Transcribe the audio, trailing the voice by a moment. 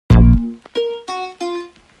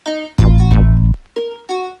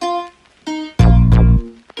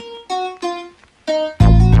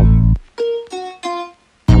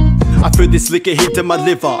with this liquor hit to my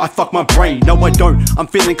liver. I fuck my brain, no I don't, I'm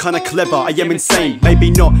feeling kinda clever. I am insane, maybe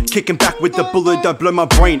not, kicking back with the bullet that blow my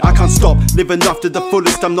brain. I can't stop, living life to the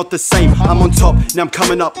fullest, I'm not the same. I'm on top, now I'm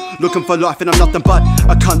coming up, looking for life and I'm nothing but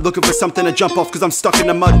I can't, looking for something to jump off cause I'm stuck in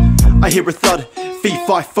the mud. I hear a thud, feet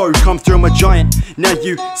fight foe, come through, I'm a giant. Now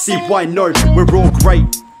you see why, no, we're all great.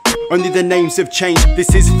 Only the names have changed,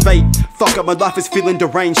 this is fate. Fuck up, my life is feeling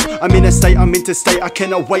deranged. I'm in a state, I'm interstate, I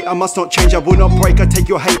cannot wait, I must not change, I will not break. I take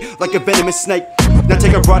your hate like a venomous snake. Now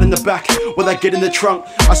take a ride in the back, while I get in the trunk.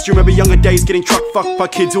 I still remember younger days getting truck fucked by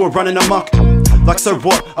kids who are running amok. Like so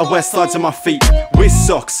what, I wear slides on my feet, with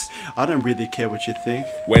socks. I don't really care what you think.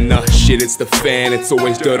 When the shit hits the fan, it's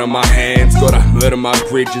always dirt on my hands. Gotta murder my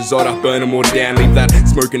bridges, or I burn them all down. Leave that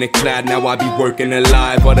smoke in a cloud, now I be working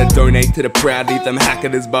alive. Or to donate to the proud, leave them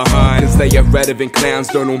hackers behind. Cause they irrelevant clowns,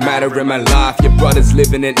 don't all matter in my life. Your brother's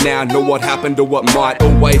living it now, know what happened or what might.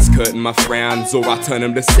 Always curtain my frowns, or I turn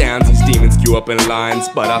them to sounds. These demons queue up in lines,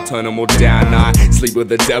 but I turn them all down. I sleep with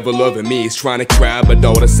the devil over me, he's trying to grab. But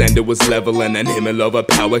all the sender was level, and then him will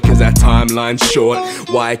overpower. Cause that timeline's short,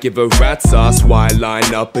 why give a rat's ass? Why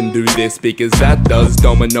line up and do this? Because that does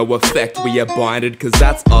domino effect. We are binded cause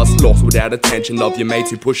that's us, lost without attention. Love your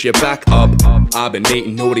mates who push you back up. I've been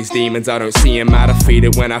eating all these demons, I don't see them. How to feed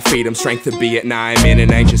it when I feed them, strength to be it. Now I'm in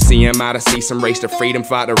an anxious see them. How to see some race to freedom,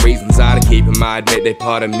 fight the reasons I to keep them. I admit they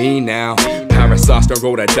part of me now. Parasites don't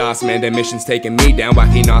roll the dice, man, their mission's taking me down.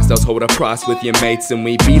 Wacky nostrils hold a price with your mates and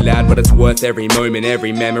we be loud. But it's worth every moment,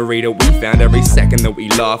 every memory that we found. Every second that we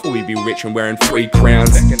laugh, we be rich and wearing 3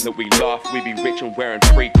 crowns. Second that we laugh, we be rich and wearing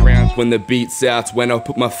 3 crowns. When the beat's out, when I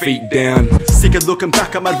put my feet down. Sick of looking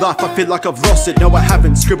back at my life, I feel like I've lost it. No I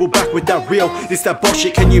haven't, scribble back with that real, this that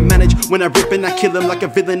bullshit. Can you manage when I rip and I kill him like a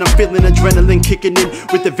villain? I'm feeling adrenaline kicking in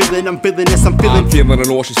with the villain, I'm villainous, I'm feeling a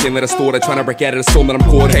nauseous feeling, a store trying to break out of the storm that I'm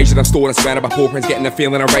caught. Cage that I'm stored and surrounded by paw prints, getting a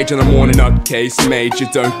feeling of rage in the morning. Nutcase major,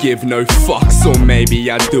 don't give no fucks. Or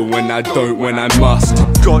maybe I do when I don't when I must.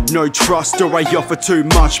 Got no trust or I offer too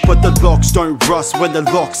much, but the locks don't rust when the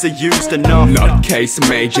locks are used enough. Nutcase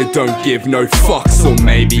major, don't give no fucks. Or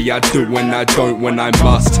maybe I do when I don't when I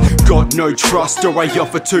must. Got no trust or I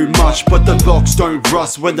offer too much, but the locks don't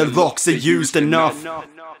rust when the locks are used enough.